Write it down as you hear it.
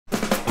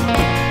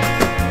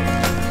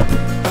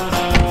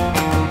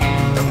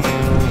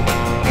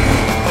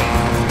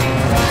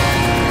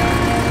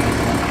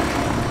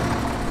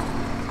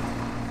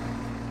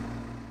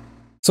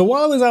So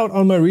while I was out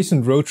on my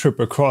recent road trip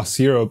across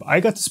Europe, I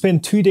got to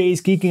spend 2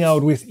 days geeking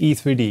out with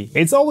E3D.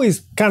 It's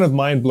always kind of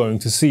mind-blowing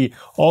to see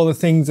all the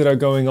things that are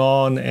going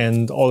on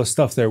and all the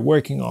stuff they're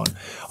working on.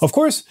 Of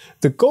course,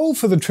 the goal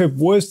for the trip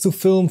was to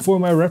film for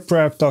my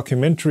RepRap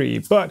documentary,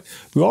 but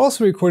we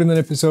also recorded an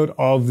episode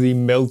of the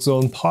Melt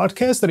Zone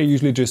podcast that I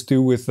usually just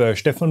do with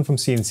Stefan from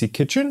CNC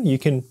Kitchen. You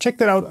can check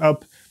that out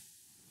up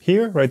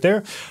here, right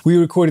there. We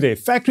recorded a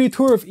factory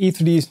tour of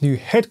E3D's new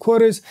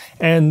headquarters,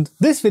 and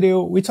this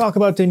video we talk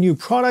about the new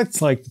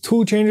products like the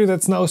Toolchanger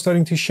that's now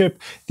starting to ship,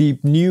 the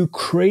new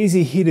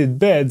crazy heated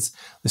beds,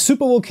 the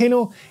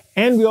Supervolcano,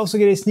 and we also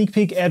get a sneak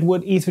peek at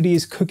what E3D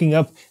is cooking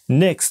up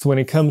next when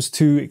it comes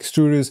to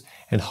extruders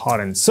and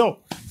hotends. So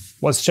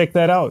let's check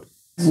that out.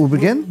 We'll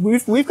begin?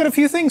 We've got a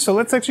few things, so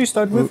let's actually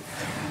start with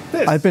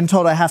this. I've been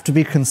told I have to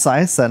be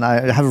concise, and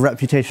I have a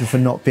reputation for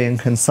not being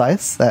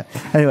concise.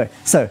 Anyway,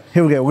 so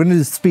here we go. We're going to do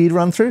the speed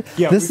run through.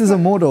 Yeah, this is a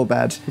Mordor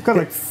bed. We've got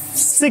like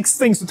 6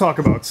 things to talk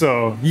about,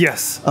 so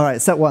yes. All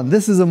right, step 1.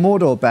 This is a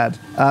Mordor bed.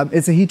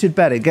 It's a heated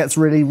bed. It gets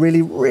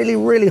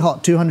really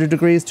hot, 200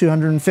 degrees,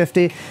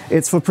 250.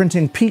 It's for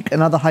printing PEEK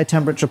and other high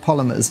temperature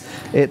polymers.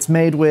 It's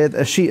made with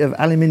a sheet of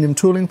aluminium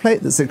tooling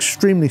plate that's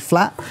extremely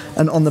flat,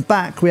 and on the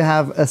back we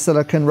have a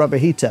silicon rubber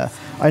heater.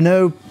 I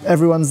know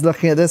everyone's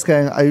looking at this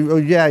going, oh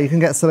yeah, you can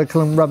get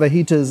silicon rubber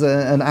heaters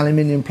and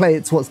aluminium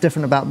plates. What's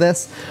different about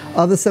this?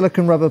 Other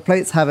silicon rubber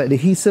plates have an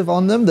adhesive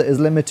on them that is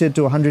limited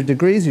to 100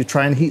 degrees. You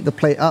try and heat the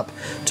plate up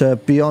to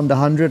beyond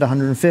 100,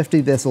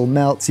 150. This all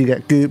melts, you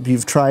get goop,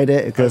 you've tried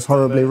it, it goes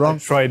horribly wrong. I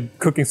tried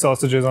cooking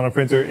sausages on a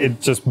printer,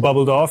 it just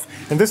bubbled off.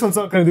 And this one's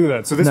not going to do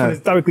that. So this one is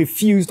directly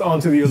fused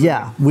onto the other.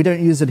 Yeah, we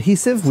don't use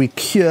adhesive, we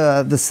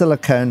cure the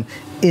silicone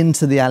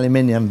into the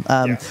aluminium.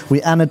 We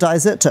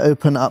anodize it to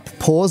open up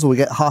pores, or we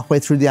get halfway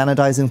through the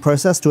anodizing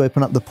process to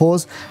open up the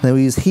pores. And then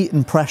we use heat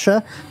and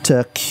pressure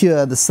to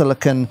cure the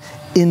silicon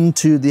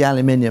into the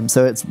aluminium.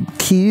 So it's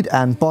keyed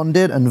and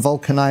bonded and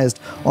vulcanized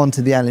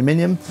onto the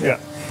aluminium. Yeah,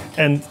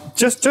 and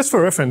just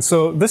for reference,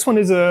 so this one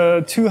is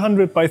a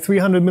 200 by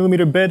 300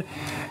 millimeter bed,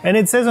 and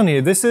it says on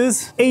here, this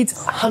is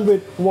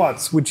 800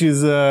 watts, which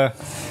is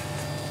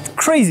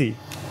crazy.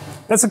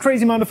 That's a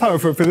crazy amount of power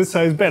for this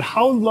size bed.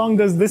 How long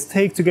does this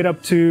take to get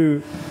up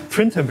to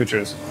print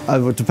temperatures?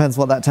 It depends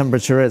what that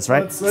temperature is,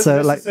 right?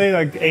 Let's say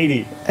like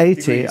 80.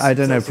 80, I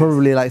don't know,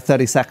 probably like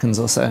 30 seconds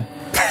or so.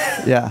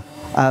 Yeah.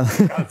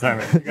 God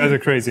damn it, you guys are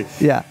crazy.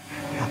 Yeah.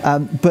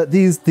 But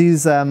these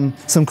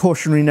some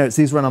cautionary notes.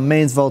 These run on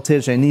mains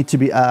voltage. They need to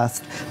be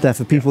earthed. They're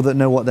for people that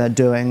know what they're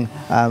doing,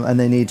 and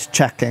they need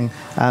checking.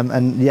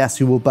 And yes,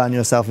 you will burn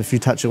yourself if you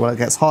touch it while it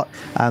gets hot.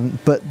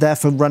 But they're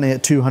for running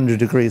at 200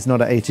 degrees,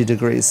 not at 80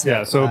 degrees.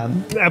 Yeah. So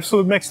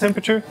absolute max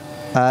temperature.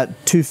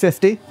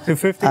 250.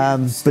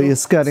 250. But you're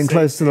skirting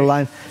close to the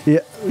line.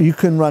 You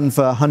can run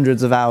for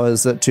hundreds of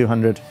hours at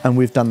 200, and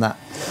we've done that.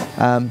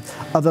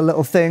 Other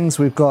little things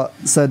we've got,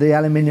 so the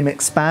aluminium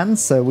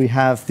expands, so we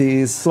have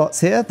these slots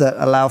here that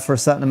allow for a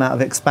certain amount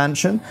of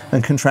expansion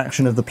and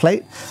contraction of the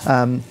plate.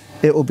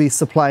 It will be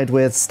supplied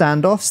with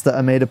standoffs that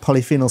are made of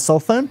polyphenol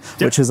sulfone,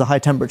 which is a high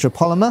temperature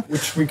polymer.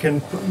 Which we can,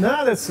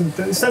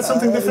 is that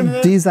something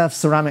different? These have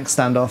ceramic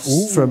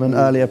standoffs from an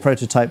earlier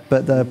prototype,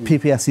 but the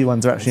PPSE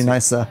ones are actually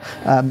nicer.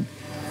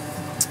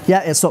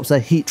 Yeah, it stops the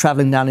heat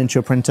traveling down into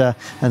your printer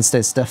and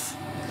stays stiff.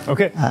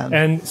 Okay,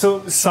 and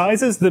so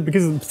sizes,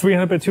 because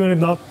 300 by 200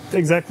 not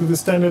exactly the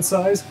standard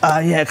size?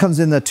 Yeah, it comes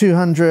in the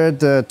 200,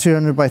 the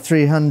 200 by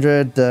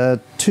 300,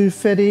 the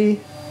 250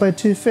 by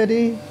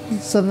 250,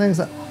 something like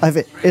that. I've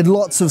in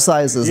lots of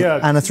sizes,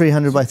 and a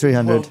 300 by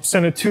 300. Well,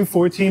 standard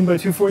 214 by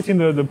 214,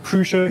 the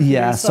Prusa.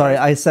 Yeah, sorry,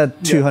 I said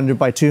 200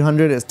 by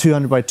 200. It's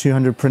 200 by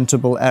 200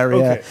 printable area,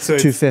 okay, so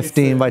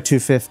 215 by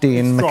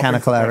 215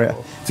 mechanical area.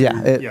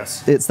 Yeah,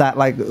 it's that,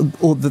 like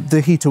all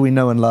the heater we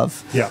know and love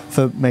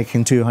for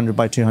making 200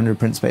 by 200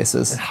 print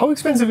spaces. And how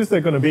expensive is that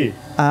going to be?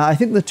 I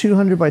think the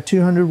 200 by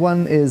 200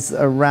 one is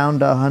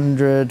around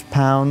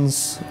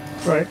 £100.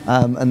 Right.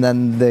 And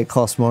then they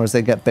cost more as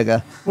they get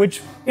bigger.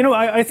 Which, you know,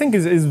 I think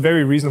is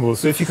very reasonable.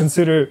 So if you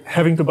consider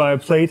having to buy a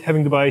plate,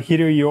 having to buy a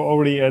heater, you're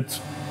already at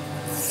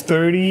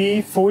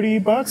 30, 40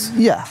 bucks.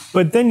 Yeah.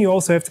 But then you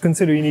also have to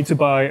consider you need to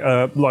buy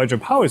a larger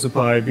power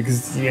supply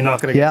because you're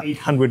not going to get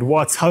 800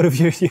 watts out of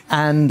your...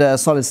 And a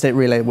solid state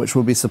relay, which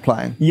we'll be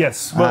supplying.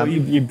 Yes. Well,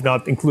 you're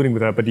not including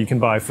with that, but you can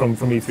buy from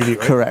E3D, right?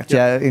 Correct.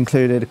 Yeah,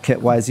 included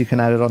kit-wise. You can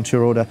add it onto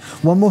your order.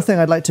 One more thing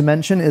I'd like to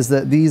mention is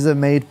that these are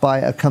made by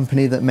a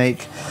company that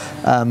make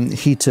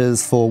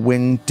heaters for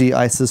wing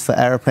de-icers for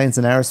aeroplanes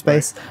and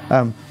aerospace.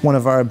 Right. One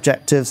of our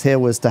objectives here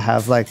was to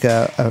have like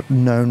a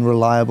known,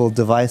 reliable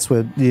device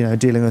with, you know,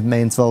 dealing with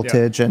mains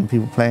voltage and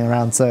people playing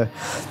around. So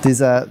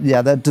these are,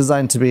 they're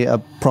designed to be a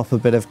proper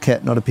bit of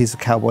kit, not a piece of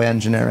cowboy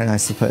engineering, I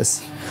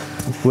suppose,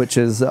 which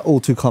is all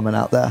too common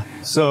out there.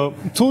 So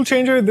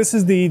Toolchanger, this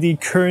is the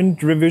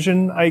current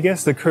revision, I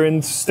guess, the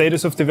current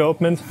status of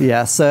development?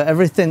 Yeah, so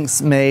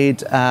everything's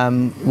made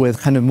with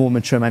kind of more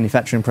mature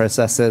manufacturing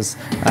processes.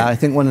 I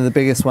think one of the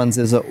biggest ones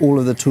is that all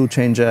of the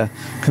Toolchanger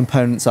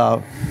components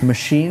are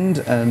machined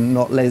and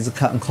not laser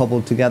cut and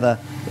cobbled together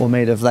or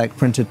made of like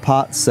printed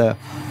parts. So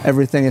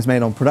everything is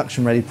made on on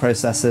production-ready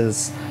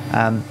processes.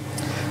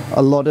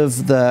 A lot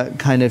of the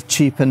kind of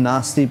cheap and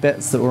nasty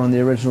bits that were on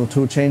the original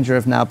Toolchanger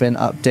have now been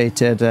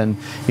updated, and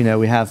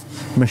we have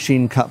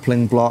machine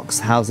coupling blocks,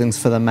 housings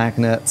for the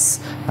magnets,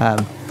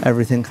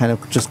 everything kind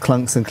of just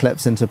clunks and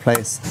clips into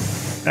place.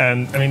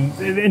 And I mean,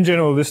 in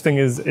general, this thing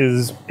is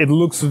it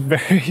looks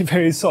very,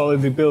 very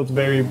solidly built,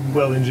 very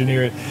well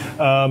engineered.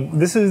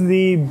 This is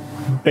the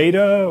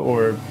beta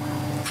or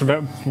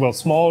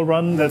small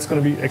run that's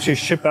going to be actually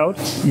shipped out?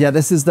 Yeah,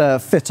 this is the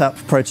fit-up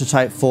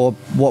prototype for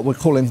what we're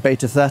calling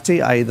Beta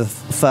 30, i.e. the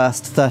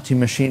first 30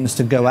 machines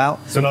to go out.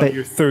 So not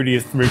your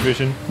 30th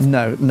revision?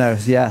 No,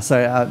 yeah.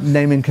 So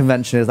naming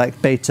convention is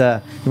like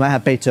Beta, you might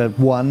have Beta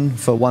 1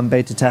 for one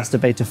beta tester,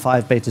 Beta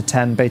 5, Beta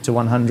 10, Beta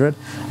 100,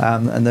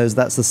 and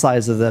that's the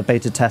size of the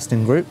beta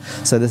testing group.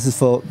 So this is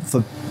for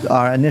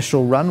our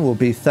initial run will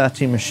be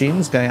 30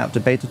 machines going out to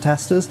beta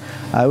testers.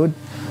 I would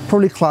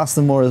probably class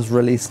them more as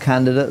release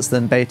candidates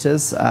than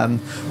betas.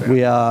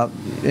 We are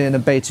in a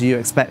beta, you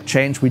expect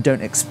change. We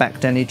don't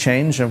expect any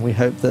change, and we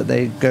hope that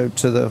they go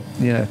to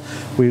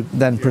we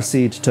then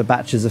proceed to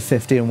batches of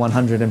 50 and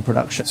 100 in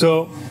production.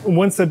 So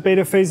once the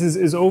beta phase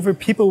is over,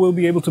 people will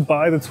be able to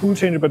buy the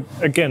Toolchanger, but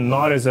again,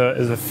 not as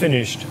a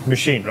finished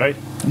machine, right?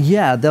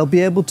 Yeah, they'll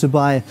be able to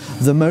buy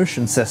the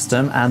motion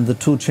system and the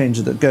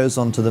Toolchanger that goes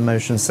onto the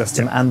motion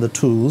system and the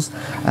tools,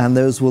 and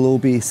those will all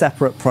be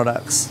separate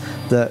products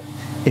that,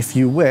 if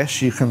you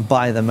wish, you can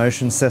buy the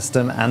motion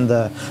system and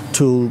the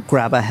tool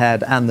grabber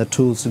head and the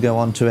tools to go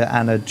onto it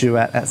and a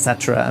duet,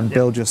 etc., and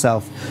build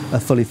yourself a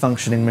fully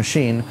functioning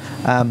machine.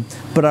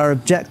 But our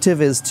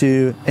objective is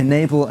to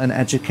enable and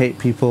educate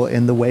people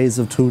in the ways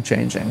of tool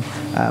changing.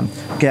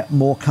 Get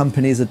more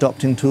companies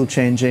adopting tool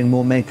changing,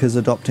 more makers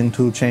adopting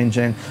tool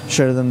changing,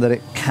 show them that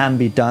it can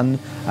be done,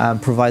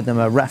 provide them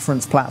a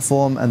reference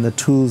platform and the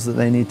tools that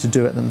they need to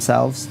do it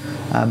themselves.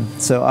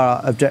 So our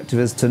objective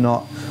is to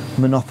not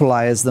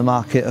monopolize the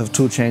market of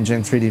tool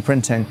changing 3D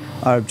printing.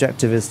 Our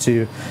objective is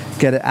to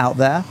get it out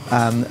there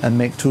and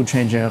make tool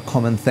changing a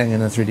common thing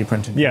in the 3D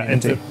printing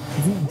community.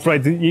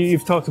 Right,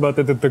 you've talked about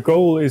that the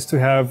goal is to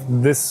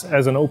have this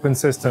as an open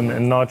system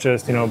and not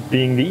just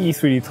being the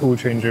E3D tool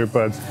changer,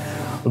 but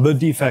the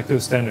de facto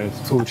standard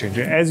tool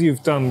changer, as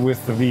you've done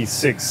with the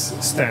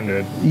V6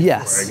 standard.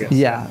 Yes, before, I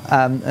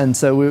guess. And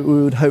so we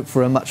would hope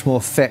for a much more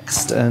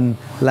fixed and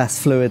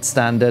less fluid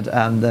standard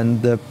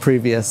than the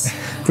previous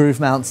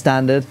groove mount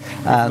standard.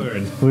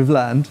 We've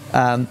learned.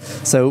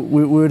 So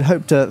we would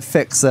hope to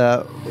fix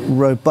a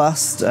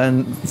robust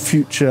and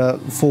future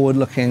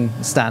forward-looking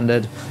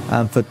standard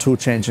for tool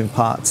changing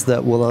parts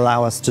that will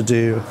allow us to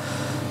do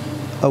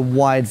a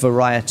wide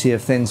variety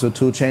of things with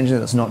tool changing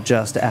that's not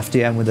just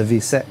FDM with a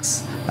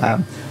V6.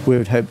 We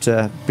would hope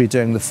to be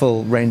doing the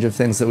full range of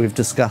things that we've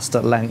discussed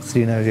at length,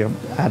 your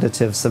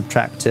additive,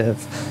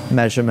 subtractive,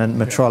 measurement,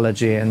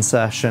 metrology,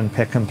 insertion,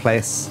 pick and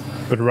place.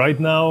 But right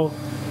now,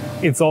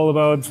 it's all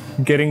about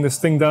getting this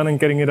thing done and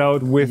getting it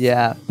out with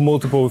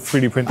multiple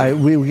 3D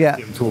printing. We get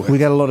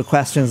a lot of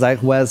questions like,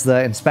 where's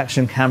the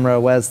inspection camera,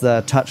 where's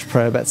the touch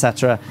probe,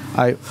 etc.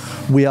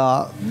 We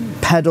are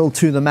pedal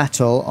to the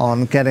metal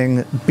on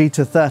getting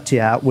Beta 30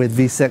 out with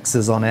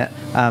V6s on it,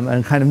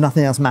 and kind of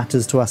nothing else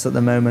matters to us at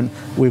the moment.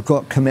 We've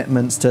got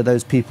commitments to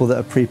those people that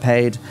are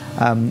prepaid,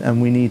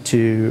 and we need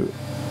to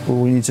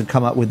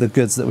come up with the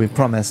goods that we've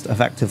promised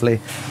effectively,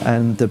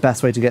 and the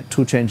best way to get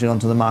tool changing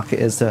onto the market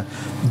is to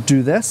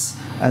do this,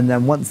 and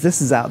then once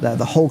this is out there,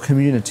 the whole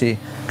community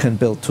can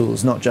build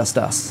tools, not just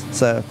us.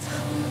 So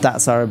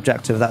that's our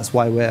objective. That's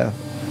why we're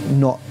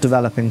not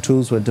developing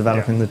tools, we're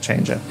developing the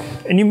changer.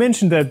 And you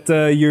mentioned that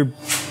you're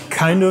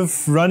kind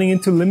of running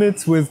into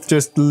limits with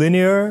just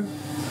linear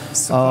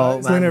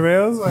linear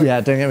rails?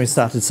 Yeah, don't get me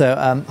started. So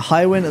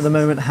Highwind at the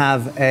moment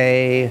have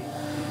a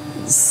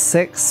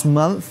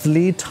 6-month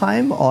lead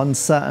time on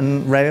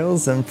certain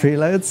rails and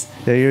preloads.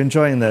 Yeah, you're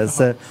enjoying those.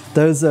 So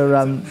those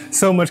are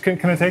so much.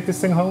 Can I take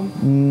this thing home?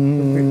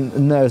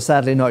 No,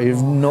 sadly not.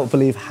 You'd not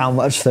believe how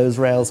much those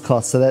rails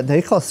cost. So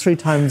they cost 3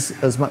 times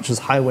as much as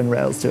Highwind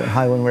rails do, and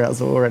Highwind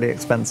rails are already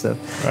expensive.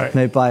 Right.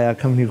 Made by a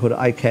company called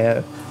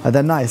IKO.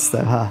 They're nice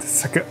though, huh?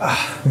 It's like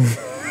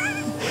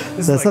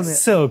it's like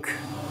silk.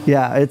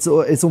 Yeah, it's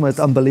almost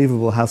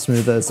unbelievable how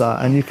smooth those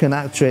are, and you can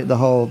actuate the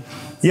whole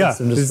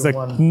system just there's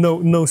like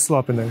no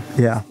slop in there.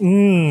 Yeah.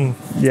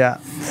 Yeah.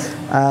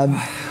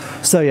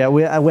 So yeah,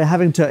 we're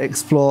having to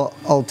explore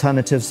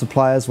alternative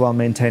suppliers while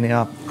maintaining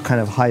our kind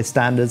of high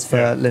standards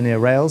for linear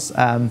rails.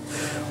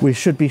 We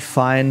should be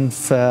fine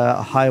for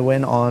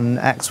Highwind on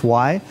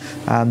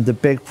XY. The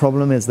big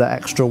problem is the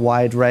extra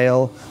wide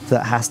rail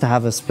that has to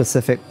have a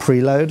specific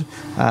preload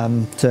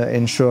to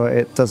ensure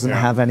it doesn't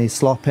have any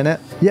slop in it.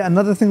 Yeah,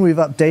 another thing we've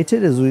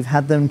updated is we've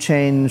had them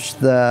change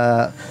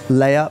the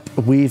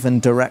layup, weave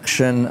and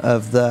direction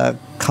of the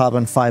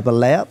carbon fiber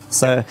layup.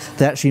 So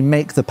they actually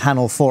make the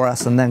panel for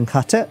us and then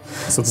cut it.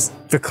 So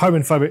the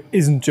carbon fiber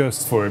isn't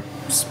just for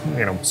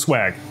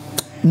swag.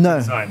 No,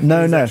 design.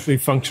 no, It's no. actually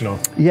functional.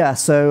 Yeah,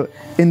 so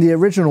in the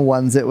original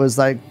ones, it was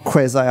like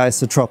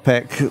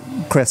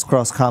quasi-isotropic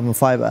crisscross carbon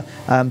fiber.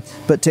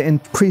 But to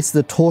increase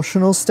the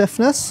torsional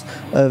stiffness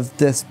of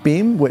this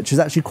beam, which is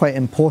actually quite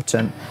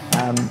important,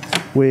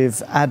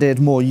 we've added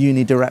more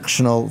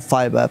unidirectional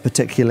fiber,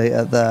 particularly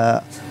at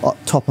the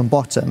top and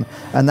bottom.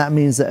 And that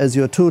means that as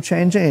you're tool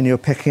changing and you're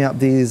picking up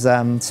these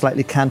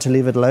slightly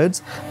cantilevered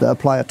loads that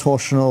apply a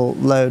torsional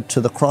load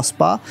to the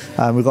crossbar,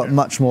 we've got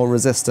much more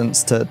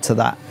resistance to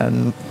that.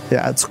 And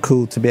yeah, it's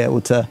cool to be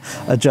able to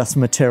adjust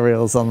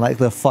materials on like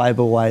the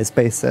fiber-wise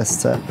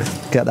basis to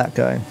get that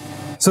going.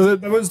 So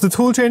that was the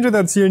Toolchanger.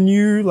 That's your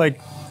new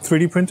like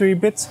 3D printer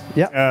bit.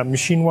 Yeah.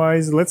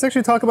 Machine-wise, let's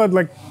actually talk about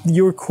like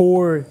your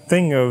core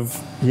thing of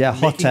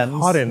hotends.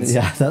 hotends.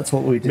 Yeah, that's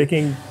what we do.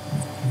 Making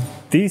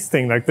these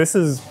things like this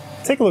is.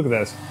 Take a look at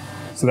this.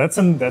 So that's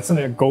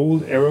a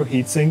gold arrow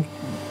heatsink,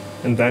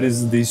 and that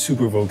is the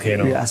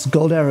Supervolcano. Yes,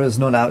 Gold Arrow is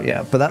not out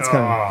yet, but that's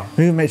coming.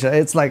 We can make sure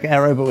it's like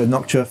Arrow, but with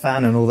Noctua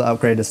fan and all the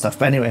upgraded stuff.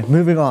 But anyway,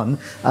 moving on.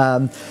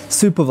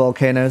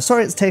 Supervolcano.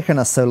 Sorry it's taken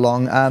us so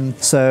long.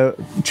 So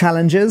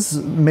challenges,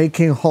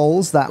 making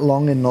holes that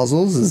long in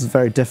nozzles is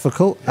very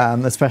difficult,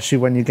 especially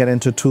when you get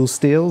into tool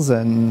steels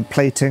and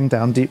plating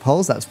down deep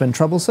holes. That's been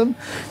troublesome.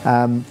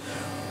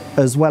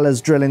 As well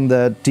as drilling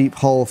the deep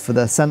hole for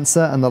the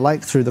sensor and the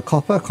like through the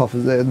copper.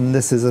 And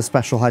this is a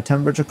special high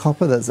temperature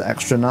copper that's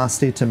extra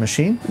nasty to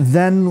machine.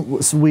 Then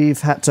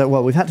we've had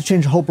to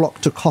change a whole block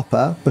to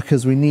copper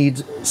because we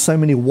need so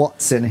many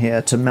watts in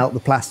here to melt the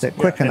plastic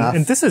quick enough.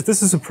 And this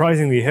is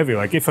surprisingly heavy.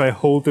 Like if I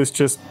hold this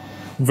just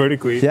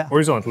vertically,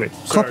 horizontally.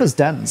 Copper's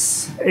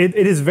dense. It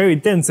is very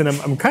dense, and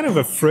I'm kind of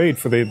afraid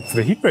for the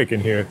heat break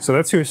in here. So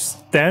that's your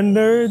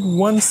standard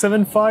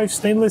 175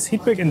 stainless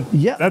heat break, and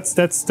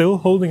that's still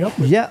holding up.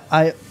 Yeah,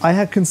 I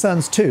had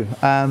concerns too.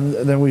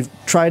 Then we've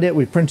tried it,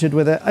 we've printed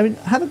with it. I mean,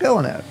 have a go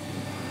on it.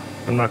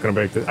 I'm not going to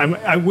break this.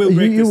 I will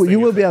break this. You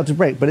will be able to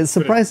break, but it's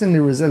surprisingly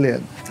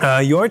resilient.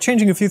 You are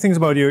changing a few things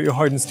about your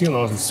hardened steel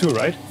nozzles too,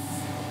 right?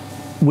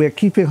 We're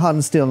keeping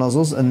hardened steel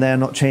nozzles, and they're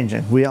not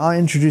changing. We are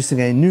introducing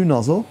a new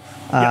nozzle,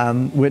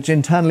 which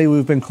internally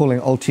we've been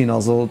calling Ulti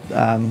nozzle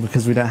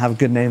because we don't have a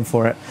good name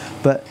for it.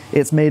 But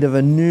it's made of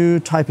a new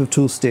type of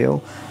tool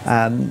steel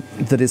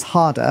that is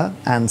harder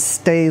and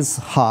stays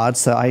hard,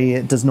 so i.e.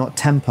 it does not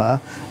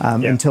temper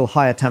until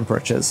higher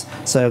temperatures.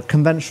 So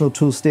conventional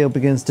tool steel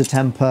begins to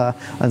temper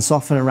and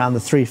soften around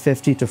the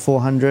 350 to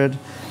 400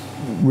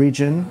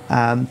 region,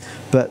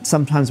 but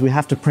sometimes we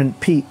have to print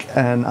PEEK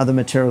and other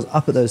materials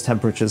up at those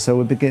temperatures, so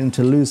we're beginning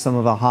to lose some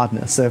of our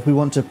hardness. So if we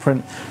want to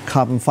print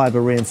carbon fiber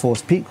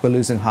reinforced PEEK, we're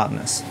losing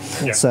hardness.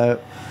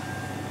 So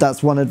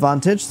that's one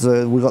advantage.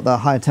 So we've got the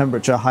high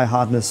temperature, high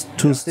hardness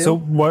tool steel. So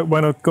why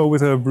not go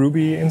with a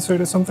ruby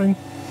insert or something?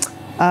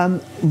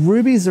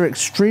 Rubies are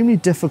extremely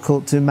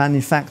difficult to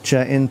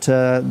manufacture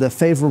into the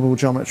favorable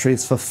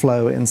geometries for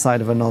flow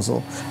inside of a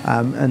nozzle.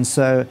 And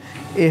so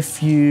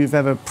if you've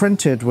ever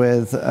printed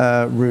with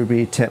a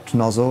ruby tipped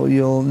nozzle,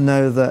 you'll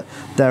know that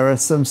there are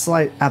some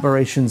slight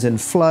aberrations in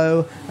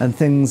flow and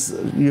things,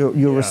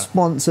 your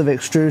response of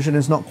extrusion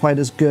is not quite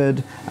as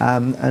good,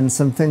 and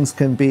some things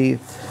can be,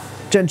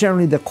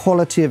 generally the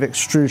quality of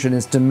extrusion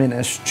is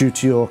diminished due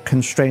to your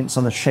constraints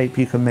on the shape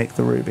you can make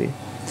the ruby.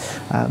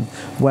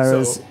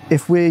 Whereas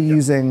if we're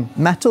using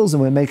metals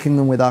and we're making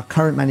them with our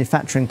current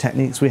manufacturing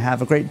techniques, we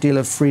have a great deal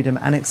of freedom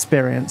and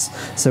experience,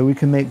 so we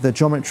can make the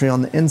geometry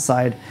on the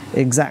inside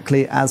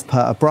exactly as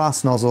per a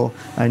brass nozzle,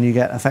 and you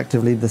get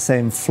effectively the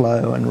same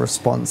flow and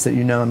response that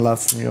you know and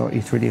love from your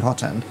E3D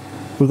hotend.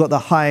 We've got the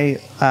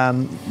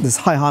this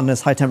high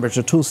hardness, high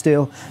temperature tool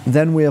steel.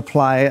 Then we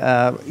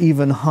apply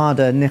even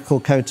harder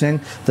nickel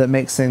coating that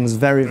makes things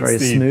very, very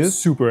smooth.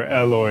 Super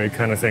alloy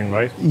kind of thing,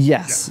 right?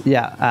 Yes,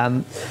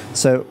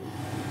 so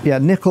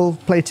nickel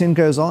plating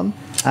goes on,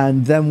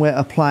 and then we're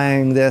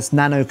applying this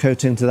nano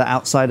coating to the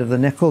outside of the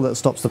nickel that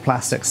stops the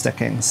plastic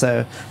sticking.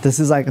 So this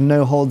is like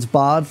no holds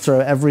barred,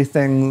 throw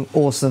everything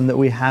awesome that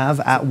we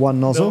have at one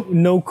nozzle.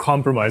 No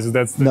compromises,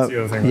 that's the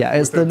other thing. Yeah,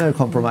 it's the no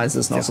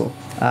compromises nozzle.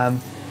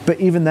 But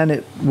even then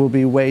it will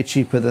be way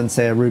cheaper than,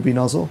 say, a ruby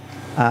nozzle,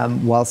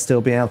 while still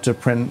being able to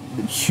print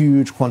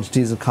huge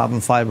quantities of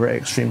carbon fiber at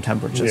extreme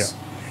temperatures.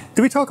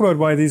 Did we talk about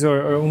why these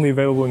are only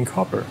available in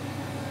copper?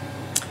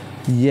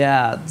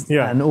 Yeah,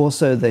 and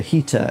also the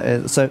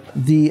heater. So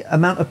the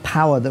amount of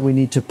power that we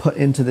need to put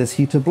into this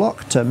heater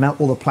block to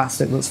melt all the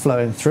plastic that's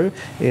flowing through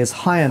is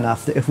high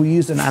enough that if we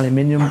used an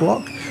aluminium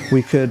block,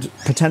 we could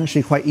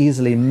potentially quite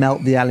easily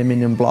melt the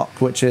aluminium block,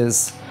 which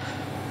is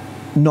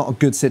not a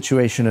good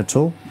situation at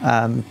all,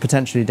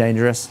 potentially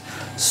dangerous.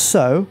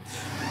 So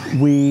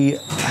we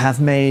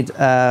have made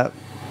a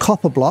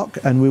copper block,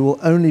 and we will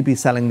only be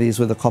selling these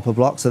with a copper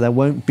block, so there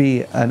won't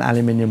be an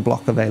aluminium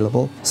block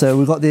available. So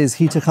we've got these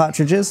heater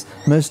cartridges,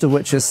 most of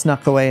which is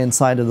snuck away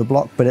inside of the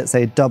block, but it's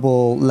a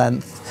double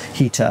length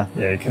heater.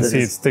 Yeah, you can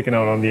see it's sticking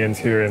out on the end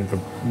here, and the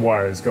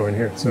wires go in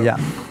here. So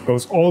it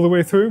goes all the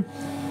way through?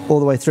 All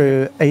the way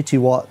through, 80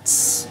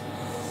 watts,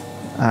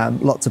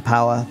 lots of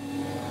power.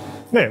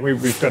 Yeah,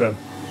 we've got a...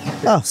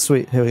 Oh,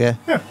 sweet. Here we go.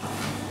 Yeah.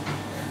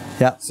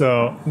 Yeah.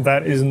 So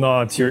that is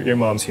not your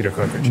mom's heater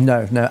cartridge.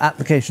 No,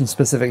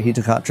 application-specific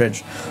heater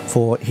cartridge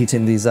for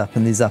heating these up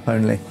and these up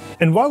only.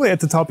 And while we're at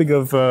the topic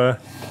of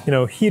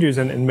heaters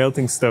and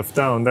melting stuff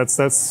down, this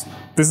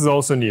is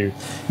also new.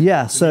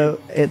 Yeah,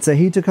 so it's a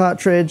heater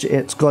cartridge.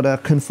 It's got a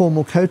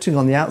conformal coating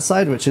on the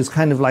outside, which is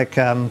kind of like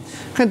kind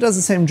of does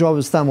the same job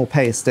as thermal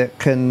paste. It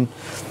can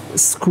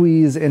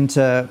squeeze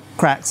into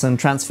cracks and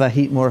transfer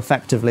heat more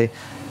effectively.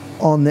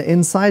 On the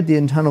inside, the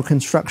internal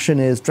construction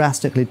is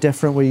drastically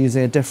different. We're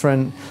using a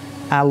different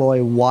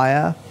alloy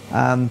wire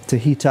to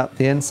heat up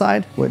the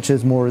inside, which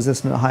is more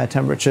resistant at higher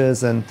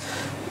temperatures, and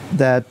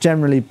they're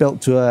generally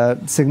built to a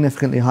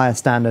significantly higher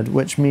standard,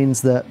 which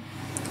means that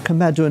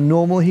compared to a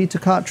normal heater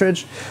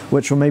cartridge,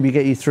 which will maybe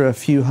get you through a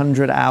few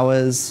hundred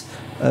hours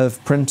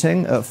of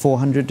printing at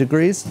 400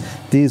 degrees,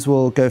 these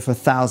will go for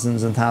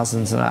thousands and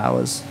thousands of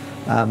hours.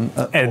 At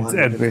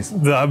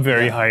the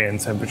very high-end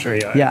temperature,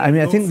 yeah. Yeah, I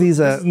mean, I think these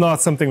are... This is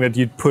not something that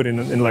you'd put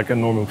in like a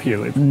normal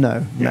PLA.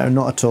 No,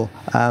 not at all.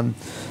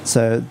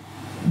 So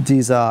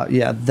these are,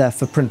 they're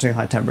for printing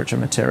high-temperature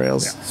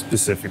materials. Yeah,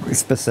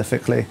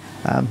 Specifically.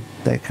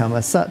 They come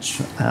as such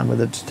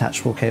with a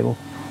detachable cable.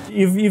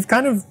 You've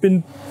kind of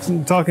been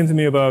talking to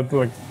me about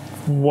like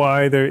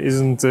why there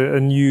isn't a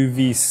new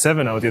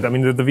V7 out yet. I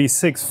mean, the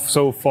V6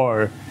 so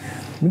far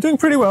been doing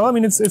pretty well. I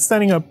mean, it's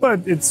standing up,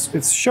 but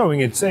it's showing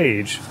its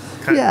age.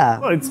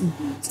 Well, it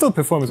still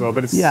performs well,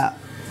 but it's... Yeah.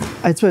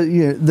 I suppose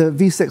the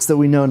V6 that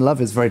we know and love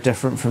is very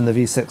different from the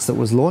V6 that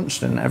was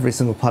launched, and every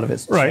single part of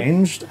it's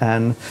changed,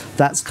 and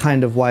that's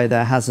kind of why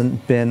there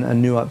hasn't been a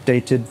new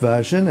updated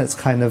version. It's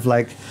kind of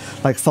like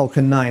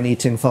Falcon 9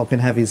 eating Falcon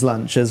Heavy's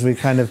lunch. As we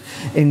kind of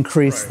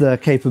increase the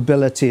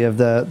capability of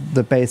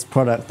the base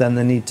product, then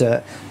the need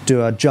to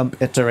do a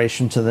jump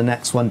iteration to the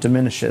next one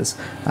diminishes.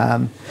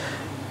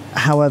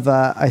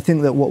 However, I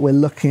think that what we're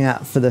looking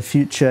at for the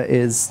future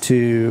is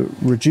to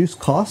reduce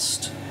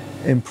cost,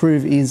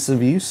 improve ease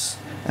of use,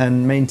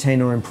 and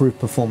maintain or improve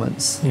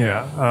performance.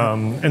 Yeah,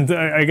 and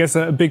I guess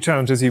a big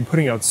challenge is you're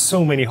putting out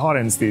so many hot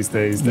ends these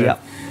days that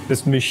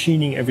just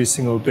machining every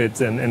single bit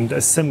and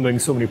assembling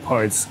so many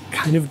parts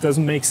kind of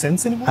doesn't make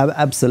sense anymore.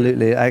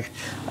 Absolutely.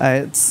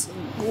 It's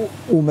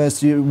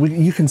almost,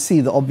 you can see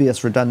the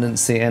obvious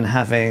redundancy in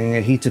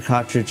having heater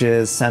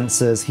cartridges,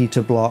 sensors,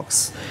 heater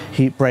blocks,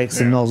 heat breaks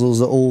and nozzles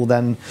that all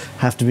then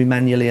have to be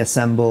manually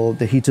assembled.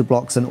 The heater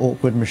block's an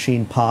awkward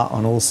machine part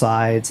on all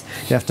sides.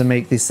 You have to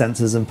make these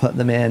sensors and put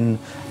them in.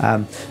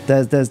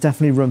 There's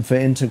definitely room for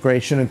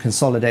integration and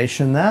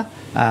consolidation there,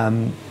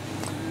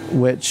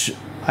 which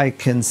I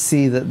can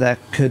see that there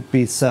could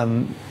be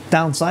some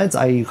downsides,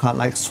 i.e. you can't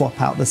like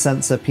swap out the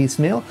sensor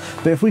piecemeal,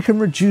 but if we can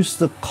reduce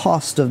the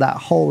cost of that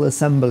whole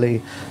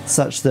assembly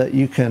such that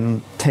you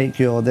can take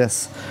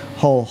this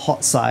whole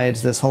hot side,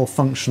 this whole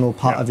functional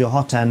part of your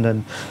hot end,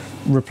 and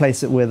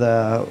replace it with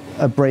a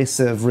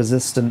abrasive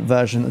resistant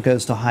version that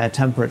goes to higher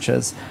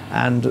temperatures,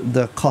 and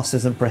the cost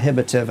isn't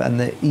prohibitive and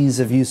the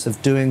ease of use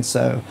of doing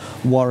so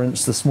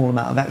warrants the small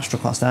amount of extra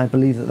cost, and I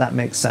believe that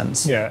makes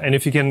sense. Yeah, and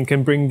if you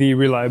can bring the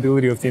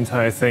reliability of the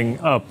entire thing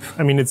up,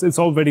 I mean, it's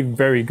already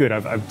very good.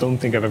 I don't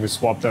think I've ever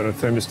swapped out a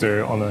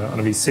thermistor on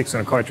a V6,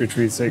 on a cartridge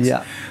V6.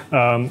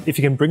 Yeah. If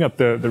you can bring up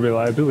the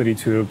reliability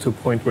to a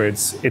point where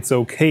it's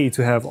okay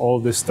to have all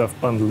this stuff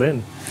bundled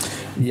in,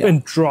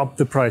 and drop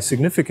the price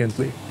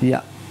significantly.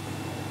 Yeah.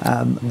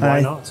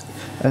 Why not?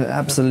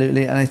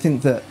 Absolutely. And I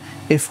think that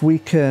if we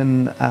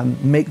can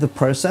make the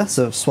process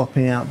of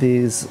swapping out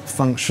these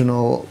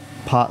functional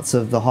parts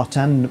of the hot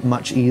end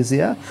much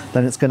easier,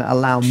 then it's going to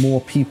allow more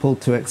people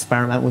to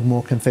experiment with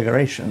more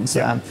configurations.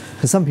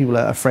 Because some people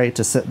are afraid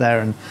to sit there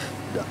and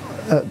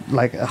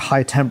like a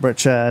high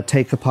temperature,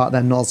 take apart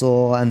their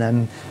nozzle and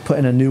then put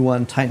in a new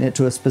one, tighten it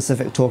to a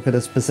specific torque at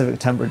a specific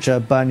temperature,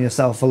 burn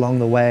yourself along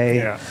the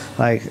way.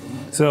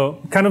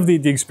 So kind of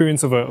the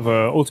experience of a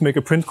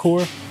Ultimaker print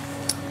core,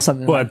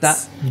 something like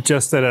that,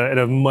 just at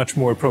a much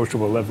more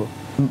approachable level.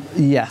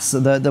 Yes,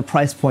 the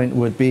price point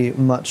would be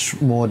much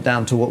more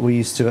down to what we're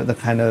used to at the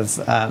kind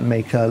of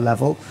maker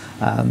level.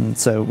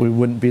 So we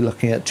wouldn't be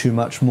looking at too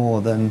much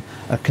more than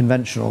a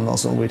conventional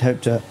nozzle. We'd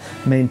hope to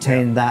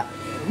maintain that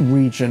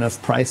region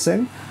of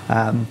pricing,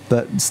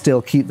 but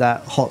still keep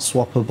that hot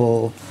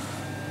swappable.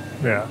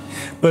 Yeah,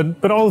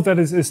 but all of that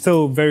is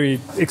still very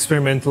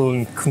experimental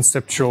and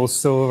conceptual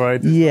still, right?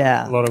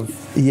 There's a lot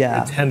of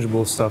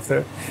intangible stuff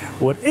there.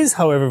 What is,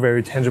 however,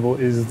 very tangible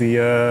is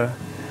the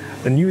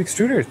new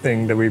extruder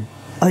thing that we...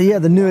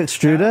 the new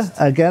extruder.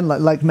 Again,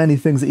 like many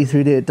things at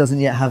E3D, it doesn't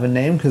yet have a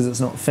name because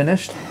it's not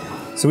finished.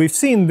 So we've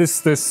seen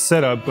this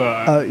setup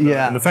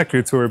in the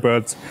factory tour,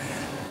 but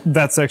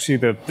that's actually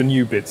the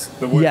new bit,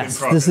 the work in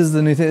progress. This is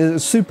the new thing.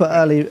 It's super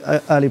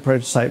early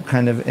prototype,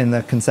 kind of in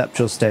the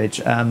conceptual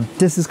stage.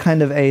 This is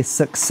kind of a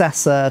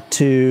successor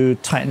to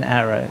Titan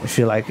Aero, if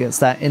you like. It's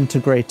that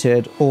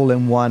integrated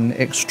all-in-one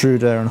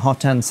extruder and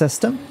hot end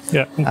system.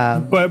 Yeah.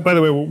 By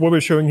the way, what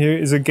we're showing here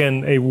is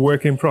again a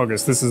work in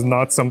progress. This is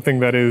not something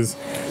that is.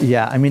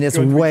 Yeah, I mean it's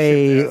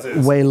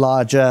way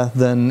larger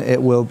than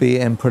it will be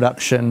in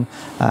production,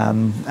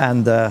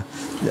 and the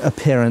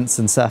appearance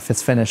and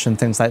surface finish and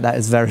things like that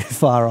is very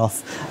far far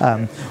off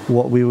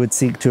what we would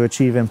seek to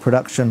achieve in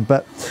production.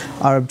 But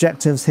our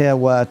objectives here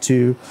were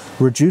to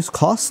reduce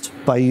cost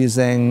by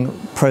using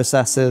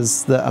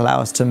processes that allow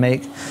us to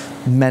make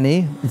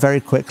many very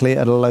quickly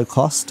at a low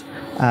cost,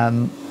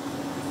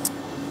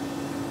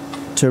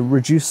 to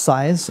reduce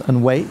size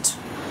and weight,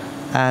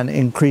 and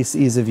increase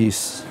ease of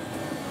use.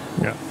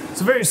 Yeah,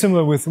 so very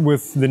similar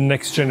with the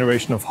next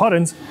generation of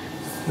hotends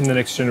and the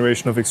next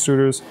generation of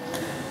extruders.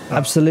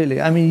 Absolutely.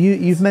 I mean,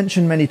 you've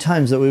mentioned many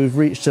times that we've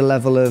reached a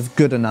level of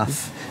good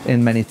enough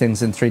in many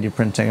things in 3D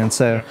printing. And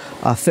so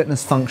our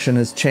fitness function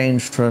has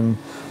changed from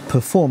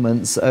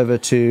performance over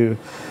to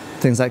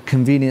things like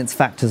convenience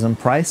factors and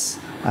price.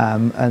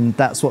 And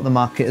that's what the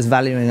market is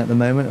valuing at the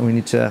moment. And we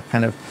need to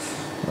kind of,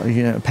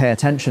 pay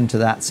attention to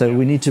that. So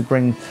we need to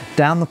bring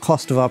down the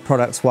cost of our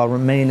products while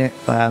remaining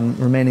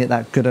at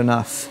that good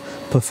enough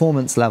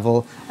performance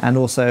level, and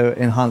also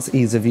enhance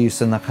ease of use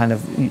and the kind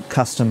of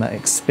customer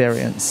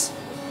experience.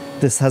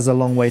 This has a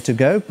long way to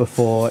go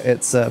before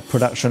it's a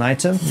production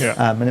item,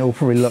 and it will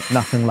probably look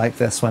nothing like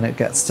this when it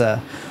gets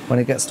to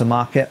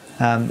market.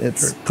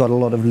 It's got a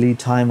lot of lead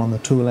time on the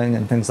tooling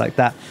and things like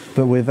that,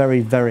 but we're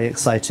very, very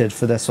excited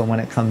for this one when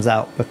it comes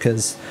out,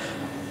 because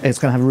it's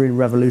going to have a really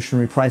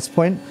revolutionary price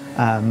point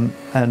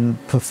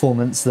and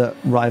performance that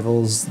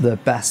rivals the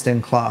best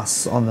in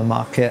class on the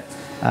market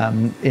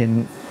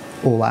in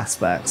all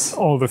aspects.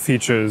 All the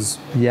features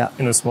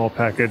in a small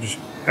package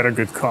at a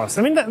good cost.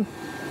 I mean,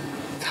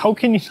 how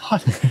can you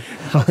not?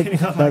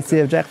 That's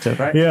the objective,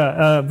 right?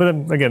 Yeah, but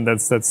again,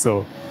 that's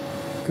still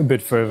a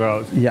bit further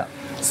out. Yeah.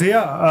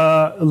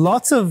 So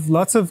lots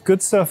of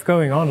good stuff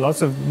going on.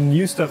 Lots of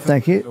new stuff.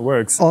 Thank you. In the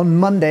works. On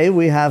Monday,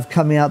 we have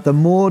coming out the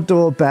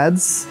Mordor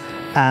beds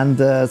and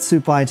the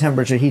super high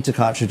temperature heater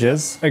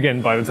cartridges.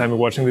 Again, by the time you're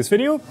watching this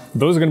video,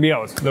 those are going to be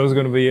out. Those are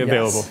going to be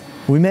available. Yes.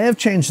 We may have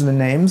changed the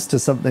names to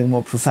something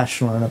more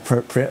professional and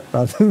appropriate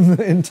rather than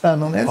the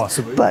internal names.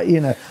 Possibly. But,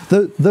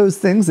 those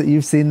things that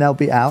you've seen, they'll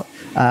be out.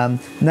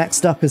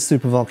 Next up is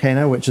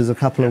Supervolcano, which is a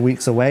couple of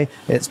weeks away.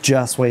 It's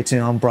just waiting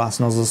on brass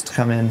nozzles to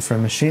come in for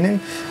machining.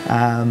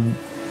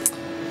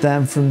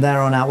 Then from there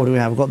on out, what do we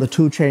have? We've got the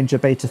Toolchanger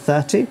Beta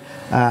 30,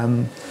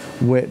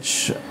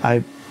 which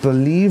I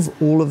believe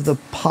all of the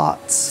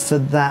parts for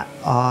that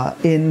are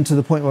in to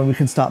the point where we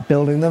can start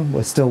building them.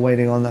 We're still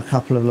waiting on a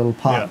couple of little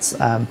parts,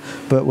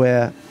 but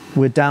we're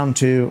down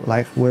to,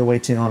 we're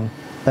waiting on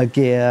a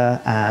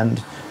gear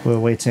and we're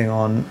waiting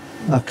on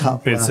a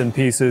couple bits and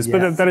pieces,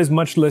 but that is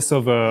much less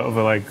of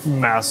a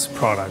mass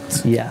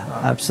product. Yeah,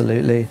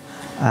 absolutely.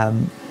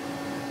 And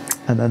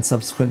then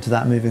subsequent to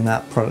that, moving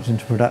that product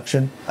into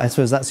production. I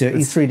suppose that's your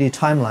E3D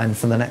timeline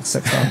for the next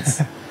 6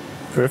 months.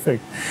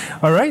 Perfect.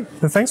 All right.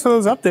 Thanks for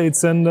those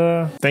updates,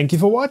 and thank you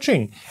for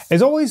watching.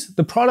 As always,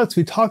 the products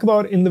we talk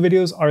about in the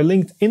videos are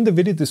linked in the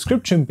video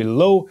description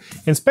below.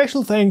 And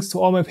special thanks to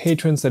all my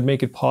patrons that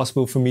make it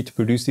possible for me to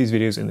produce these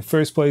videos in the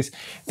first place.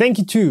 Thank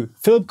you to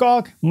Philip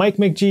Gogg, Mike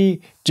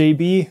McGee,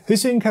 JB,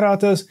 Hussein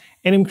Karatas,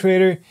 NM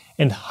Creator,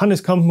 and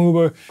Hannes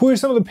Kampmhuber, who are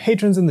some of the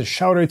patrons in the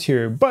shoutout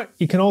tier. But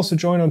you can also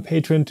join on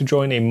Patreon to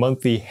join a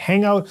monthly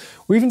hangout,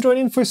 or even join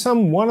in for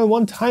some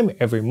one-on-one time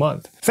every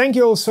month. Thank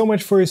you all so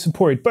much for your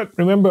support, but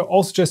remember,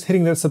 also just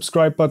hitting that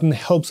subscribe button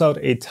helps out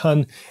a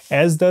ton,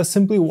 as does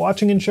simply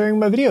watching and sharing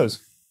my videos.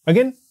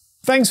 Again,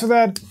 thanks for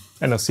that,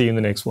 and I'll see you in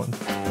the next one.